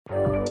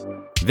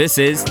This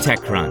is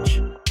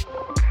TechCrunch.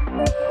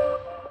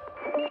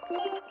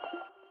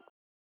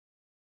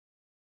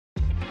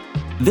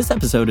 This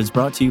episode is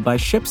brought to you by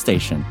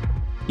ShipStation.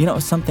 You know,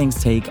 some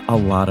things take a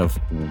lot of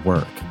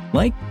work,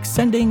 like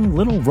sending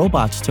little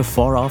robots to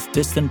far-off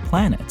distant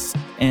planets.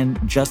 And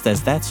just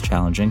as that's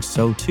challenging,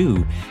 so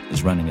too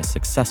is running a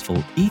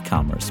successful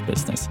e-commerce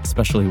business,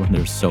 especially when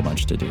there's so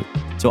much to do.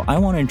 So I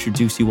want to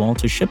introduce you all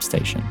to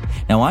ShipStation.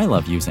 Now, I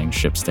love using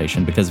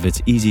ShipStation because of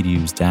its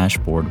easy-to-use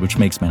dashboard, which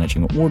makes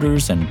managing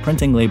orders and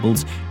printing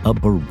labels a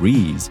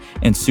breeze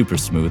and super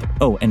smooth.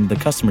 Oh, and the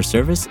customer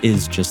service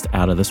is just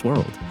out of this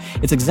world.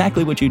 It's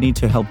exactly what you need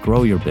to help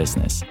grow your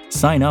business.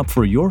 Sign up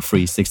for your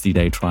free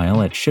 60-day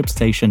trial at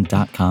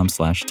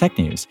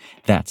shipstation.com/technews.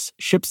 That's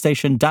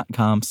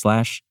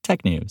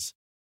shipstation.com/technews.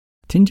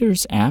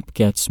 Tinder's app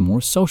gets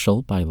more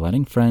social by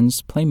letting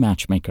friends play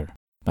matchmaker,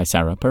 by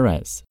Sarah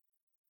Perez.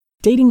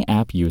 Dating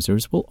app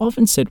users will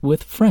often sit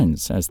with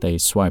friends as they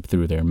swipe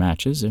through their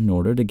matches in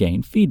order to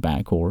gain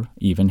feedback or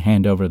even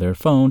hand over their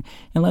phone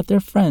and let their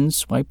friends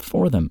swipe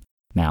for them.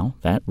 Now,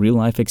 that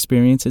real-life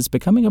experience is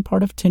becoming a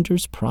part of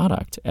Tinder's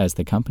product, as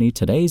the company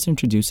today is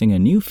introducing a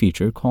new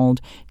feature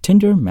called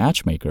Tinder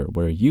Matchmaker,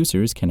 where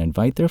users can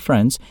invite their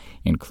friends,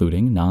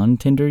 including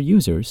non-Tinder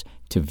users,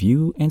 to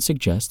view and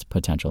suggest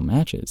potential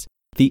matches.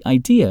 The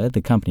idea, the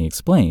company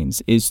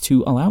explains, is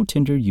to allow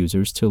Tinder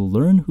users to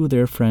learn who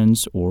their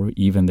friends or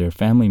even their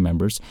family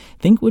members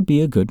think would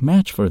be a good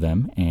match for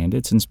them, and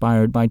it's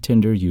inspired by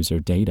Tinder user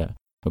data.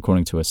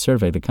 According to a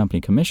survey the company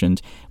commissioned,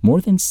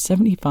 more than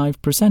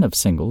 75% of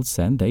singles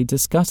said they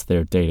discuss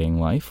their dating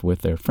life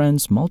with their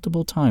friends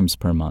multiple times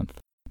per month.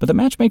 But the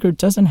matchmaker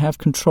doesn't have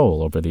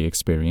control over the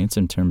experience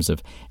in terms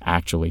of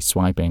actually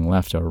swiping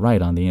left or right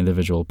on the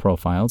individual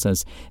profiles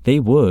as they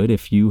would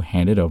if you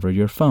handed over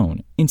your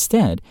phone.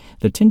 Instead,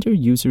 the Tinder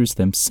users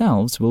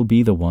themselves will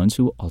be the ones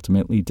who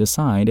ultimately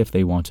decide if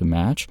they want to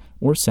match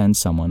or send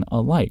someone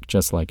a like,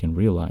 just like in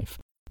real life.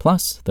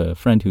 Plus, the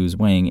friend who's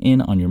weighing in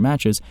on your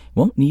matches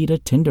won't need a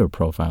Tinder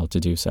profile to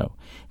do so.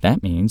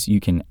 That means you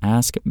can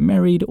ask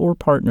married or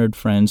partnered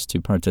friends to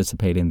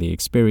participate in the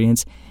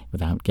experience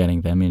without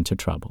getting them into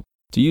trouble.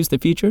 To use the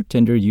feature,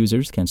 Tinder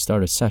users can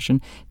start a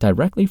session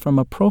directly from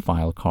a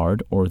profile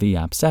card or the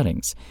app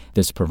settings.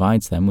 This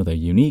provides them with a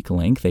unique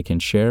link they can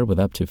share with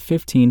up to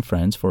 15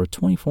 friends for a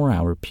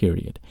 24-hour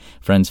period.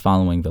 Friends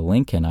following the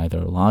link can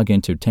either log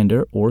into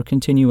Tinder or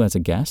continue as a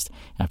guest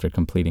after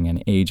completing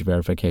an age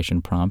verification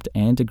prompt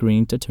and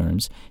agreeing to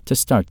terms to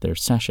start their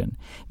session.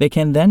 They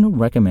can then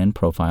recommend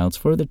profiles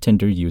for the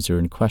Tinder user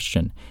in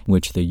question,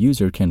 which the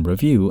user can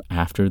review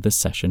after the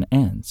session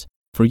ends.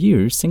 For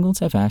years, singles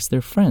have asked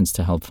their friends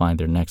to help find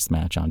their next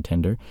match on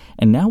Tinder,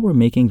 and now we're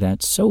making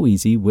that so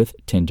easy with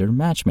Tinder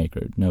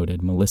Matchmaker,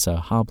 noted Melissa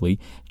Hobley,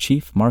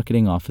 Chief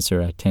Marketing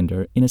Officer at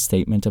Tinder, in a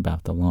statement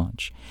about the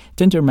launch.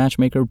 Tinder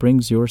Matchmaker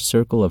brings your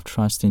circle of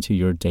trust into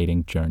your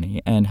dating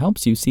journey and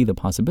helps you see the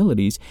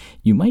possibilities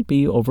you might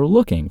be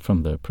overlooking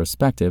from the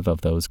perspective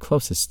of those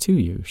closest to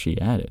you, she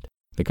added.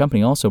 The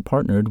company also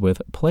partnered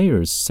with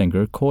Players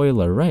singer Coi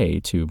Leray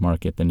to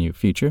market the new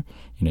feature.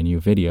 In a new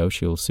video,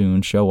 she'll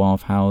soon show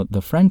off how the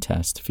friend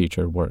test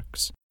feature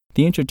works.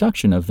 The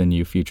introduction of the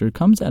new feature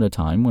comes at a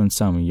time when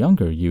some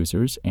younger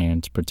users,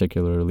 and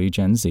particularly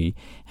Gen Z,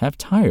 have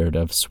tired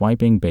of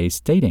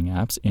swiping-based dating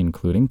apps,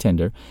 including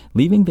Tinder,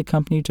 leaving the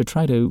company to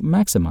try to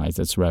maximize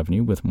its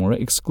revenue with more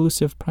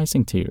exclusive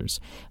pricing tiers,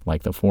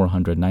 like the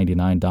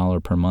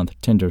 $499 per month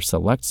Tinder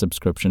Select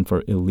subscription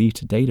for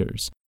elite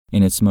daters.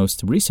 In its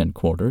most recent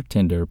quarter,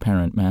 Tinder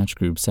parent Match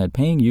Group said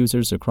paying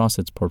users across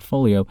its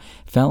portfolio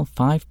fell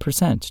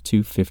 5%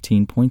 to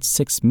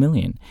 15.6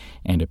 million,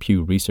 and a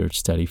Pew Research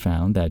study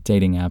found that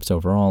dating apps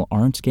overall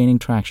aren't gaining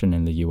traction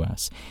in the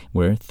U.S.,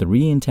 where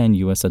 3 in 10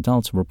 U.S.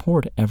 adults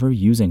report ever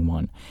using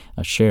one,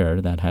 a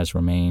share that has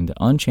remained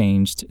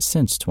unchanged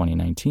since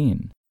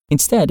 2019.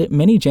 Instead,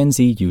 many Gen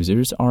Z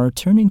users are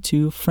turning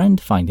to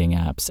friend-finding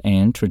apps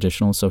and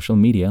traditional social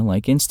media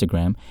like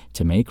Instagram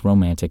to make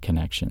romantic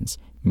connections.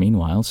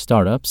 Meanwhile,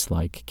 startups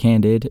like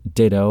Candid,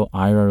 Ditto,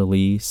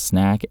 IRL,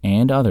 Snack,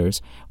 and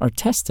others are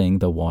testing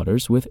the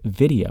waters with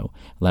video,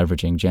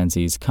 leveraging Gen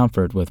Z's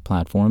comfort with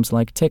platforms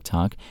like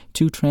TikTok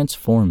to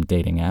transform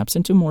dating apps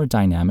into more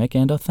dynamic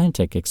and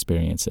authentic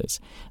experiences.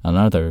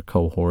 Another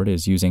cohort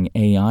is using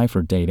AI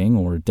for dating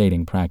or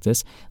dating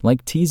practice,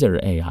 like Teaser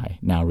AI,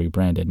 now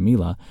rebranded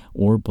Mila,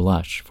 or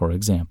Blush, for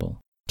example.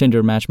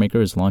 Tinder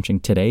Matchmaker is launching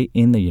today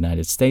in the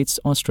United States,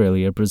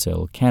 Australia,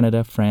 Brazil,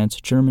 Canada,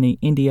 France, Germany,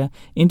 India,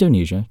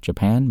 Indonesia,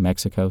 Japan,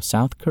 Mexico,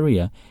 South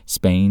Korea,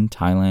 Spain,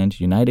 Thailand,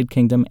 United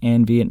Kingdom,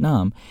 and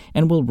Vietnam,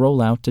 and will roll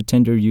out to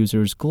Tinder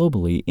users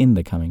globally in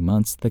the coming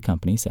months, the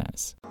company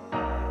says.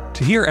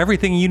 To hear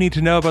everything you need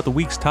to know about the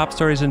week's top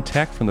stories in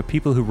tech from the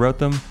people who wrote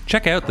them,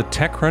 check out the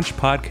TechCrunch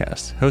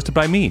podcast, hosted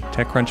by me,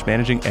 TechCrunch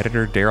Managing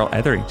Editor Daryl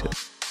Etherington.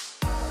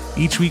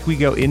 Each week we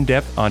go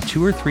in-depth on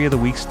 2 or 3 of the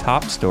week's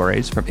top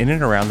stories from in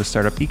and around the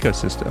startup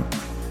ecosystem.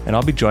 and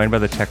I'll be joined by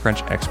the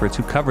TechCrunch experts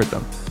who covered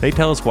them. They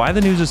tell us why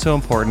the news is so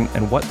important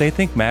and what they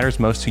think matters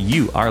most to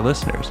you, our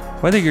listeners,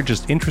 whether you're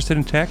just interested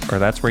in tech or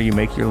that's where you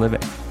make your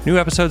living. New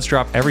episodes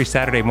drop every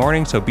Saturday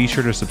morning, so be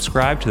sure to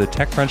subscribe to the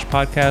TechCrunch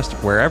podcast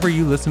wherever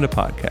you listen to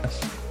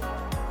podcasts.